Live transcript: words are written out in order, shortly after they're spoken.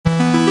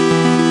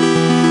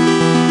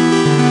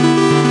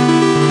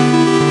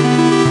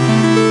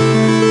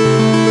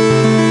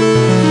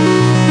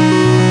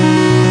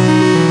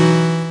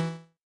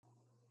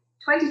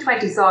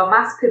saw a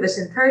mass pivot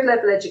in third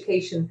level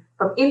education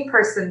from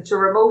in-person to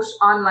remote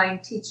online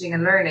teaching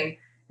and learning,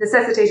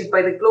 necessitated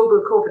by the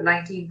global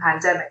COVID-19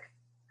 pandemic.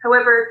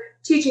 However,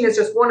 teaching is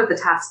just one of the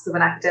tasks of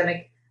an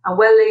academic, and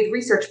well-laid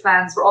research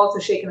plans were also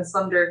shaken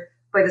asunder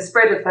by the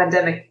spread of the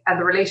pandemic and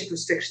the related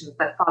restrictions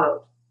that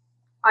followed.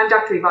 I'm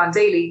Dr. Yvonne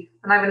Daly,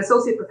 and I'm an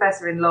Associate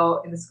Professor in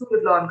Law in the School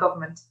of Law and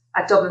Government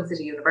at Dublin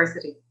City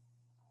University.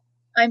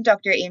 I'm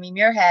Dr. Amy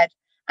Muirhead,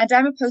 and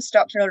I'm a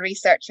postdoctoral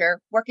researcher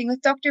working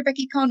with Dr.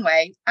 Vicky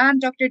Conway and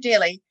Dr.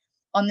 Daly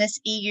on this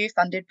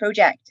EU-funded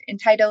project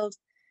entitled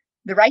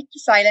The Right to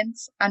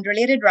Silence and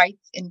Related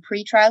Rights in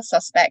Pre-Trial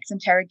Suspects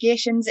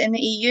Interrogations in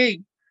the EU,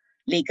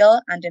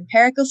 Legal and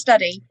Empirical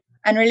Study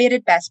and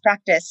Related Best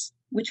Practice,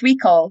 which we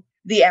call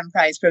the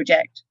MPRISE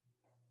project.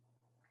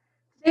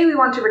 Today we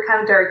want to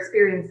recount our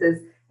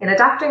experiences in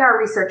adapting our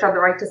research on the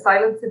right to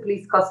silence in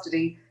police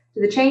custody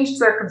to the changed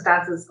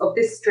circumstances of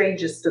this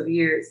strangest of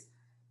years.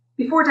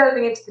 Before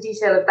delving into the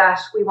detail of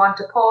that, we want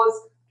to pause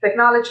to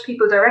acknowledge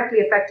people directly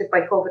affected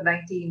by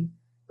COVID-19,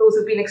 those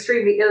who've been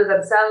extremely ill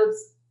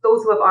themselves,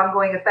 those who have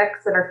ongoing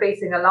effects and are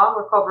facing a long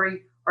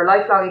recovery or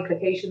lifelong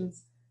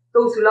implications,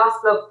 those who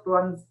lost loved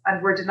ones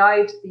and were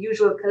denied the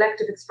usual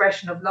collective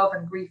expression of love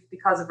and grief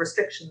because of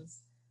restrictions,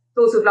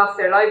 those who've lost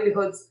their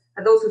livelihoods,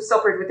 and those who've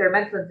suffered with their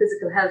mental and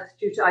physical health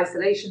due to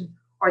isolation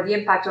or the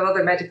impact on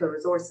other medical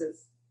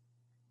resources.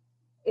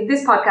 In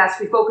this podcast,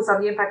 we focus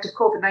on the impact of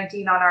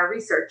COVID-19 on our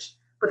research,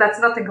 but that's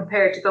nothing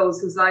compared to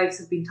those whose lives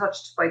have been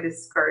touched by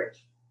this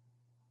scourge.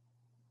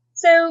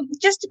 So,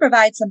 just to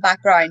provide some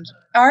background,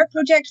 our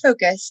project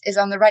focus is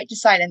on the right to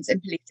silence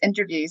in police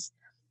interviews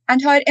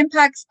and how it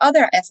impacts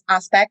other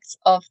aspects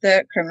of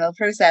the criminal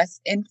process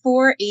in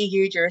 4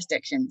 EU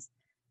jurisdictions: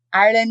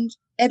 Ireland,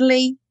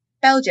 Italy,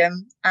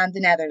 Belgium, and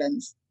the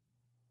Netherlands.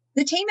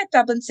 The team at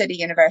Dublin City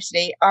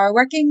University are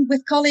working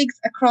with colleagues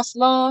across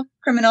law,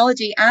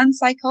 criminology, and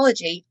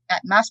psychology at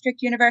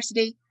Maastricht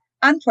University,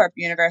 Antwerp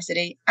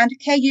University, and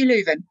KU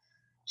Leuven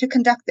to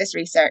conduct this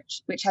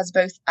research, which has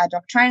both a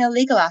doctrinal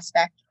legal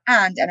aspect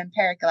and an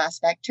empirical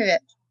aspect to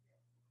it.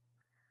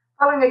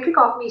 Following a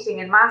kick-off meeting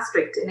in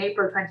Maastricht in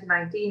April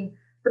 2019,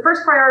 the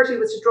first priority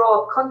was to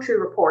draw up country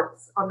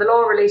reports on the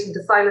law relating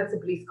to silence in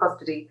police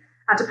custody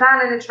and to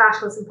plan an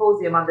international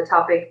symposium on the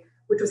topic,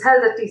 which was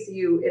held at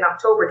DCU in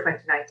October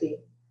 2019.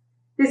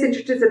 This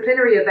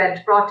interdisciplinary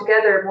event brought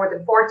together more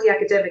than 40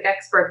 academic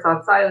experts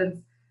on silence,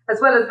 as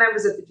well as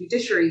members of the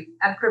judiciary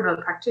and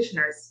criminal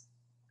practitioners.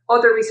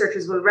 Other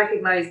researchers will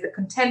recognise the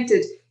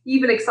contented,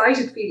 even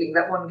excited feeling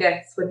that one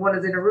gets when one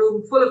is in a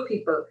room full of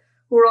people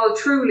who are all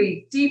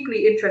truly,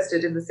 deeply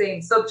interested in the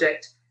same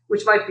subject,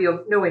 which might be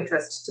of no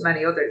interest to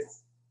many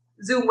others.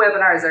 Zoom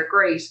webinars are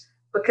great,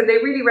 but can they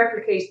really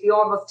replicate the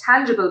almost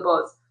tangible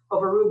buzz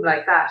of a room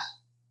like that?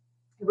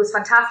 It was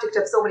fantastic to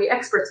have so many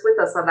experts with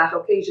us on that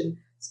occasion,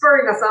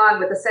 spurring us on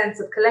with a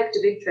sense of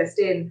collective interest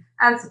in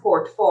and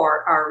support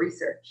for our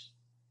research.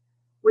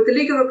 With the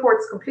legal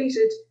reports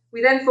completed,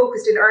 we then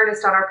focused in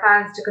earnest on our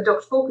plans to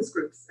conduct focus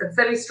groups and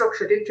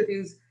semi-structured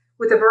interviews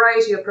with a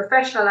variety of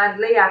professional and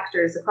lay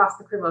actors across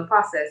the criminal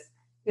process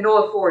in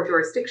all 4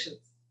 jurisdictions.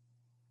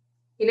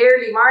 In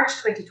early March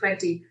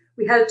 2020,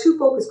 we held 2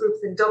 focus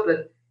groups in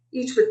Dublin,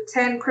 each with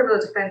 10 criminal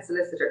defence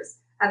solicitors,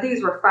 and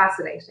these were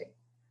fascinating.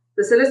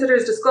 The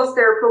solicitors discussed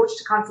their approach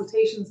to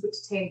consultations with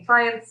detained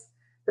clients,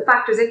 the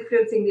factors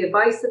influencing the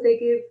advice that they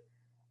give,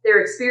 their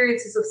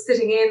experiences of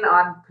sitting in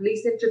on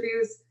police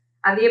interviews,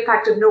 and the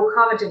impact of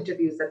no-comment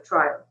interviews at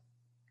trial.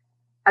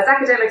 As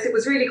academics, it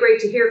was really great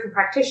to hear from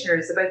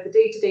practitioners about the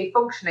day-to-day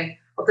functioning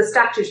of the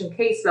statute and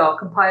case law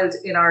compiled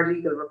in our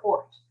legal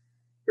report.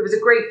 There was a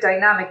great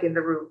dynamic in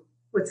the room,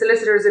 with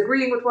solicitors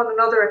agreeing with one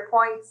another at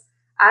points,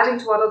 adding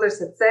to what others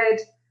had said,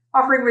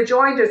 offering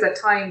rejoinders at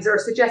times, or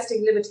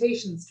suggesting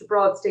limitations to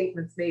broad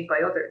statements made by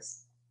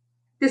others.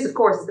 This, of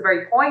course, is the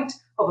very point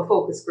of a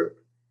focus group.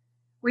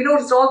 We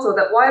noticed also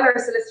that while our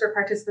solicitor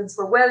participants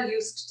were well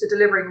used to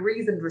delivering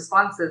reasoned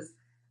responses,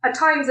 at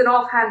times an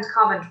offhand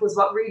comment was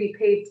what really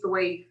paved the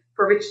way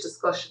for rich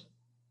discussion.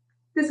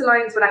 This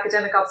aligns with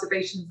academic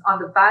observations on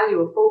the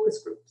value of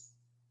focus groups.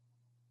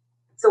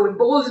 So,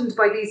 emboldened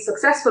by these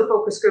successful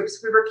focus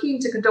groups, we were keen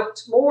to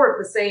conduct more of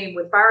the same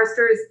with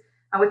barristers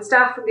and with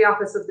staff from the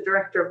Office of the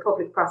Director of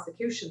Public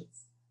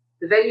Prosecutions.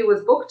 The venue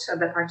was booked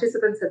and the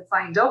participants had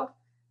signed up,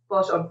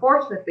 but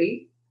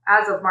unfortunately,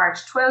 as of March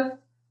 12th,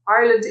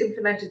 Ireland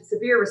implemented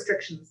severe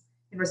restrictions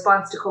in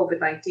response to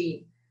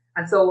COVID-19,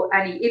 and so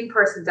any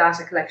in-person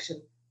data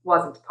collection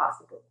wasn't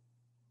possible.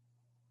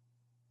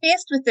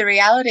 Faced with the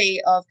reality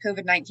of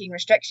COVID-19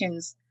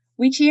 restrictions,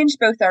 we changed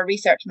both our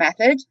research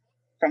method,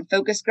 from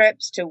focus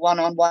groups to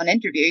one-on-one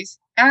interviews,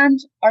 and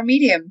our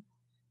medium,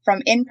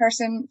 from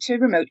in-person to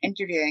remote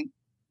interviewing.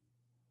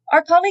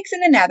 Our colleagues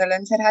in the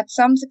Netherlands had had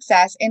some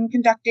success in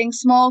conducting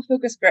small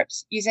focus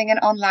groups using an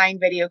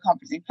online video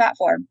conferencing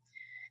platform,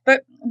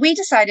 but we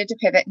decided to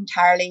pivot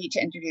entirely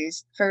to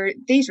interviews for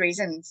these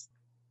reasons.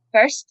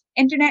 First,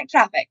 internet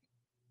traffic.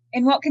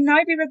 In what can now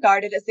be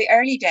regarded as the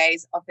early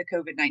days of the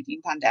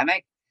COVID-19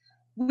 pandemic,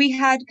 we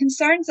had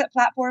concerns that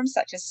platforms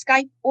such as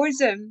Skype or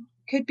Zoom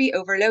could be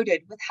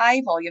overloaded with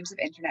high volumes of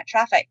internet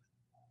traffic.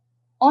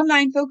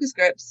 Online focus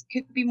groups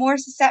could be more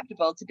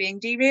susceptible to being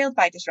derailed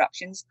by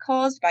disruptions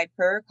caused by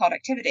poor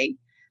connectivity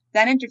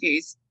than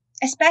interviews,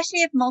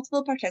 especially if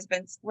multiple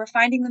participants were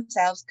finding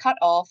themselves cut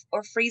off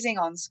or freezing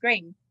on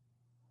screen.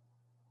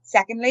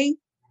 Secondly,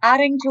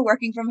 adding to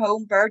working from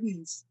home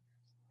burdens.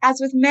 As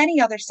with many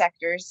other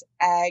sectors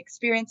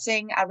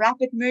experiencing a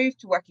rapid move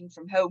to working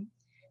from home,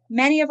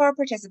 many of our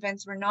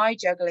participants were now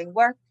juggling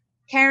work,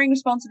 caring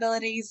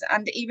responsibilities,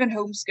 and even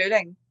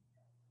homeschooling.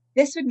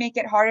 This would make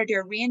it harder to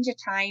arrange a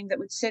time that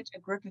would suit a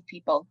group of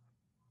people.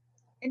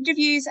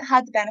 Interviews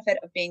had the benefit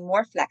of being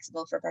more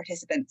flexible for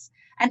participants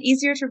and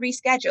easier to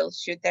reschedule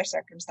should their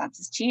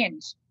circumstances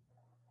change.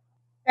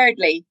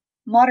 Thirdly,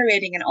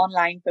 moderating an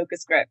online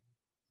focus group.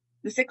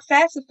 The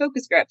success of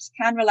focus groups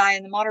can rely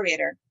on the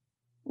moderator.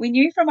 We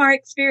knew from our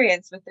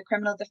experience with the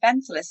criminal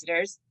defence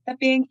solicitors that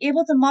being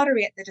able to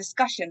moderate the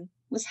discussion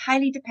was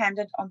highly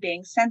dependent on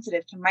being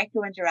sensitive to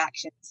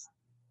micro-interactions,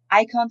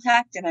 eye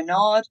contact and a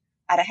nod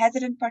at a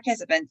hesitant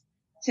participant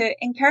to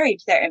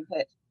encourage their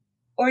input,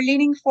 or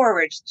leaning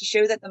forward to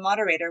show that the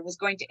moderator was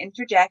going to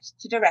interject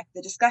to direct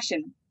the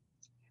discussion.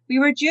 We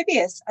were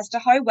dubious as to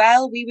how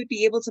well we would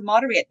be able to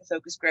moderate the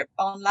focus group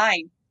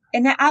online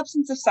in the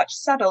absence of such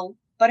subtle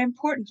but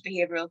important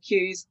behavioural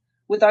cues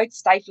without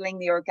stifling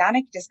the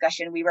organic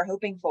discussion we were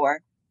hoping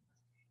for.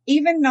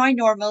 Even now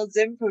normal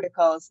Zoom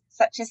protocols,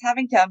 such as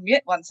having to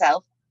unmute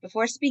oneself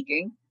before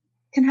speaking,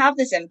 can have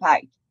this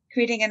impact,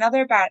 creating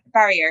another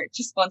barrier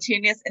to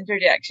spontaneous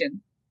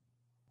interjection.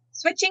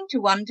 Switching to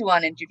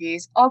one-to-one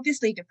interviews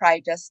obviously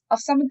deprived us of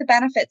some of the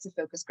benefits of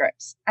focus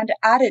groups and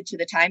added to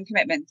the time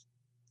commitment,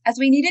 as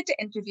we needed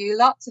to interview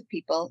lots of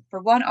people for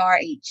 1 hour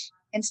each,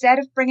 instead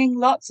of bringing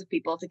lots of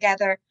people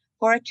together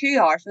for a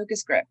 2-hour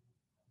focus group.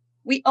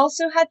 We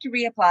also had to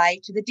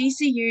reapply to the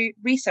DCU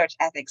Research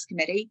Ethics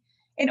Committee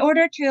in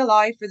order to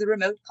allow for the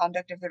remote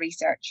conduct of the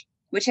research,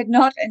 which had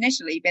not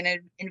initially been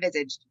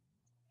envisaged.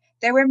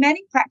 There were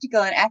many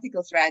practical and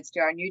ethical threads to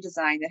our new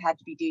design that had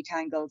to be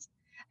detangled,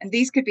 and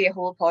these could be a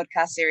whole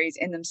podcast series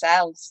in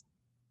themselves.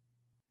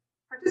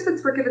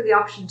 Participants were given the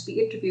option to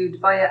be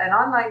interviewed via an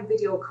online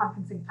video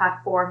conferencing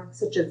platform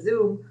such as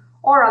Zoom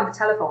or on the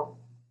telephone.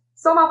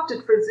 Some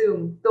opted for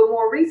Zoom, though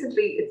more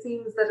recently it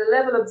seems that a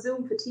level of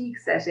Zoom fatigue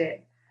set in,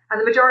 and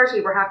the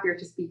majority were happier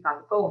to speak on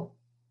the phone.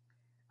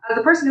 As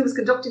the person who was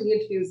conducting the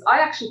interviews, I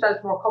actually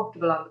felt more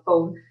comfortable on the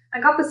phone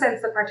and got the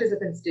sense that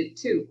participants did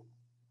too.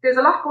 There's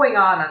a lot going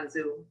on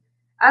Zoom.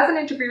 As an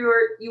interviewer,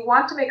 you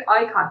want to make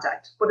eye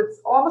contact, but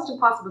it's almost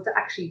impossible to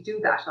actually do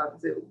that on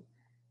Zoom.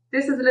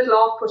 This is a little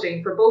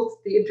off-putting for both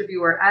the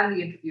interviewer and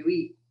the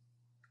interviewee.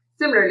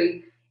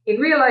 Similarly,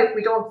 in real life,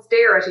 we don't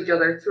stare at each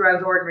other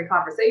throughout ordinary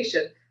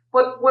conversation,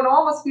 but one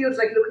almost feels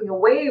like looking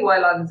away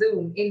while on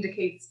Zoom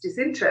indicates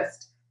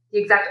disinterest, the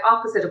exact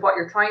opposite of what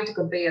you're trying to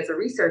convey as a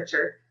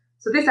researcher,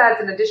 so this adds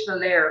an additional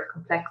layer of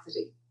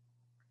complexity.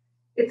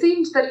 It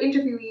seemed that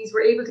interviewees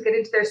were able to get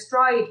into their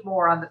stride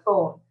more on the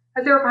phone,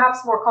 as they were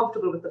perhaps more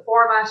comfortable with the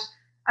format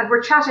and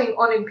were chatting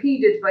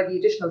unimpeded by the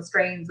additional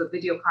strains of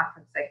video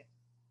conferencing.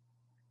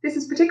 This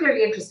is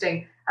particularly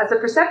interesting as the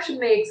perception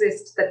may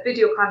exist that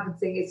video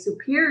conferencing is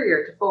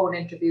superior to phone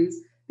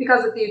interviews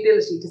because of the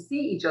ability to see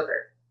each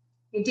other.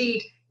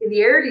 Indeed, in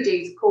the early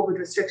days of COVID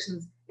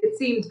restrictions, it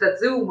seemed that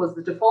Zoom was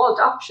the default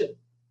option,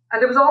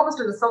 and there was almost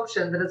an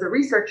assumption that as a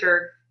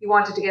researcher, you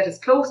wanted to get as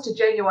close to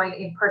genuine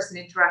in-person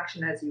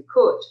interaction as you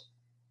could.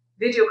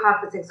 Video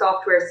conferencing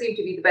software seemed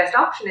to be the best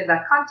option in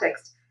that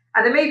context,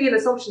 and there may be an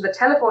assumption that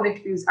telephone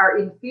interviews are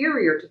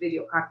inferior to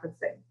video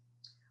conferencing.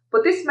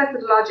 But this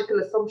methodological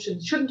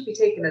assumption shouldn't be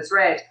taken as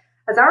read,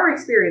 as our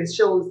experience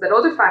shows that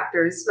other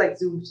factors, like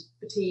Zoom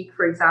fatigue,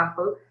 for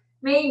example,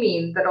 may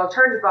mean that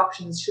alternative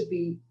options should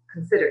be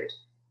considered,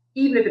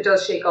 even if it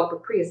does shake up a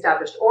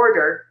pre-established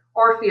order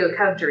or feel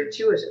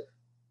counterintuitive.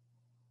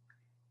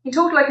 In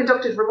total, I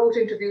conducted remote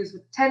interviews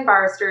with 10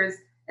 barristers,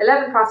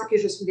 11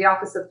 prosecutors from the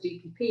Office of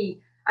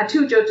DPP, and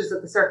 2 judges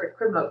of the Circuit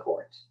Criminal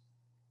Court.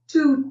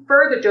 2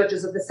 further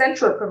judges of the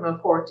Central Criminal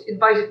Court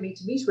invited me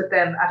to meet with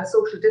them at a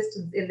social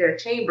distance in their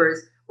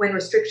chambers when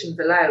restrictions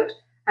allowed,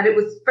 and it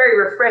was very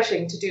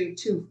refreshing to do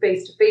 2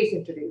 face-to-face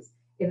interviews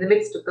in the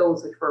midst of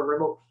those which were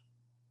remote.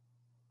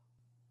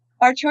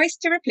 Our choice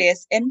to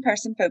replace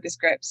in-person focus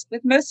groups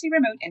with mostly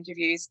remote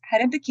interviews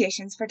had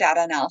implications for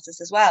data analysis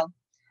as well.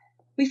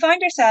 We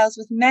found ourselves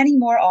with many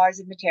more hours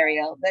of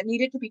material that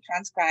needed to be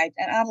transcribed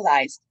and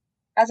analysed,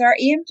 as our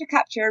aim to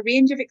capture a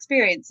range of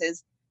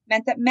experiences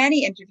meant that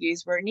many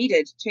interviews were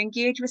needed to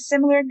engage with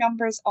similar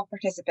numbers of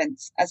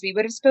participants as we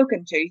would have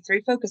spoken to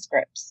through focus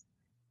groups.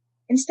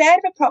 Instead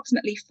of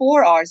approximately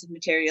 4 hours of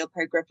material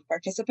per group of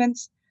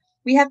participants,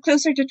 we have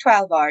closer to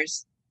 12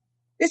 hours.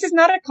 This is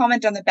not a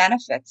comment on the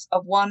benefits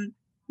of one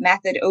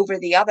method over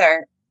the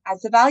other,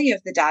 as the value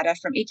of the data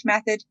from each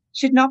method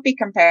should not be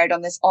compared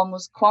on this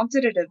almost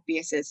quantitative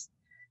basis,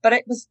 but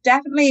it was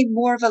definitely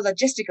more of a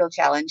logistical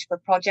challenge for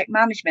project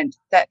management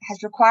that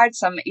has required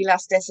some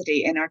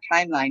elasticity in our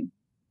timeline.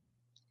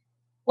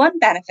 One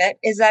benefit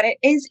is that it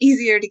is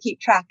easier to keep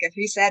track of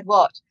who said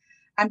what,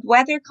 and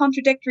whether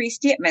contradictory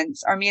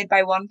statements are made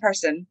by one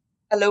person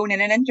alone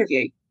in an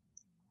interview.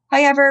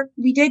 However,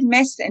 we did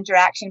miss the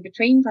interaction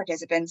between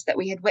participants that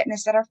we had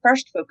witnessed at our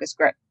first focus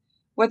group,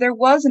 where there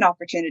was an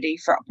opportunity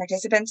for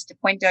participants to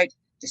point out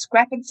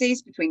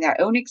discrepancies between their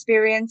own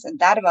experience and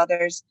that of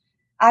others,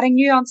 adding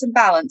nuance and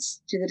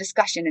balance to the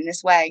discussion in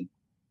this way.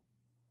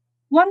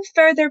 One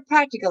further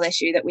practical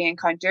issue that we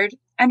encountered,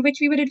 and which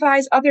we would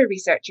advise other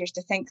researchers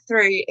to think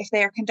through if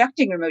they are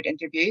conducting remote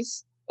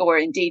interviews, or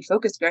indeed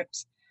focus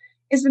groups,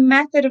 is the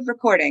method of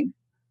recording.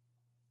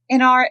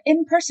 In our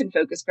in-person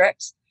focus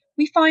groups,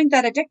 we found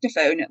that a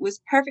dictaphone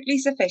was perfectly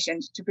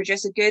sufficient to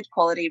produce a good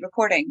quality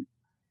recording.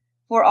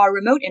 For our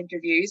remote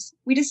interviews,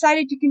 we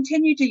decided to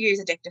continue to use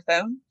a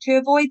dictaphone to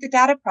avoid the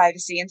data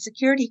privacy and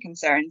security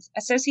concerns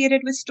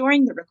associated with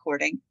storing the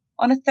recording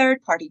on a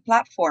third-party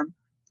platform.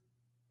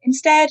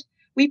 Instead,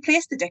 we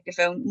placed the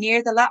dictaphone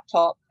near the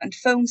laptop and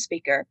phone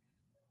speaker,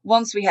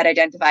 once we had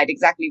identified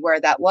exactly where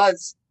that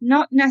was,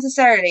 not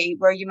necessarily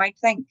where you might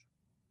think.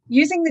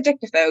 Using the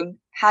dictaphone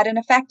had an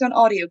effect on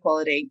audio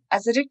quality,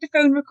 as the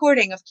dictaphone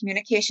recording of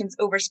communications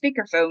over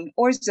speakerphone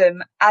or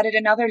Zoom added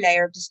another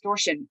layer of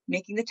distortion,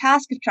 making the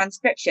task of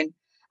transcription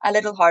a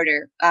little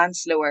harder and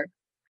slower.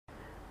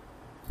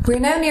 We're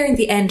now nearing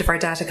the end of our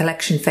data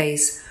collection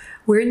phase.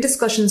 We're in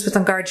discussions with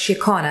An Garda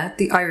Síochána,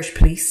 the Irish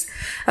police,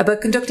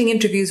 about conducting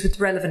interviews with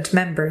relevant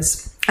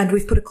members, and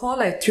we've put a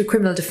call out through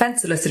criminal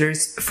defence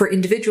solicitors for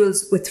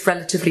individuals with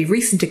relatively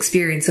recent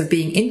experience of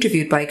being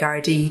interviewed by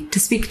Gardaí to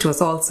speak to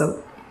us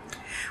also.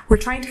 We're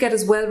trying to get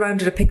as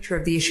well-rounded a picture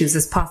of the issues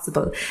as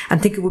possible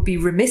and think it would be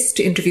remiss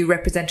to interview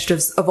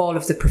representatives of all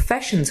of the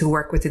professions who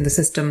work within the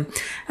system,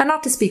 and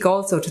not to speak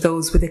also to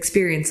those with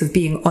experience of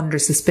being under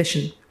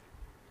suspicion.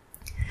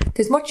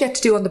 There's much yet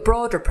to do on the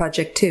broader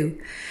project too.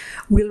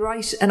 We'll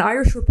write an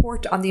Irish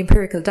report on the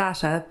empirical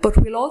data, but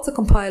we'll also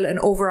compile an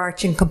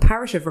overarching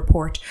comparative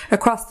report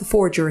across the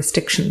 4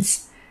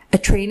 jurisdictions. A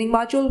training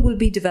module will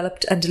be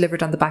developed and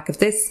delivered on the back of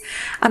this,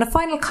 and a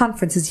final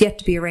conference is yet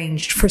to be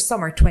arranged for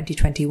summer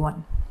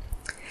 2021.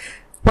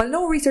 While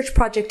no research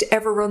project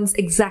ever runs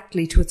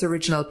exactly to its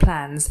original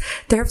plans,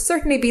 there have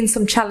certainly been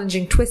some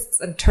challenging twists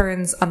and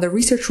turns on the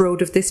research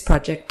road of this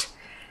project.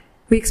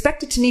 We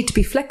expected to need to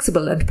be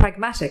flexible and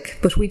pragmatic,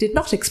 but we did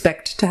not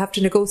expect to have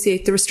to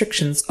negotiate the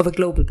restrictions of a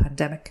global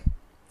pandemic.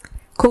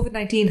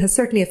 COVID-19 has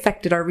certainly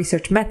affected our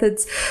research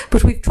methods,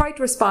 but we've tried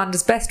to respond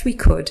as best we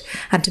could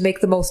and to make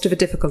the most of a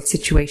difficult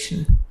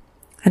situation.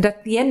 And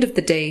at the end of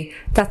the day,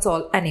 that's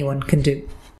all anyone can do.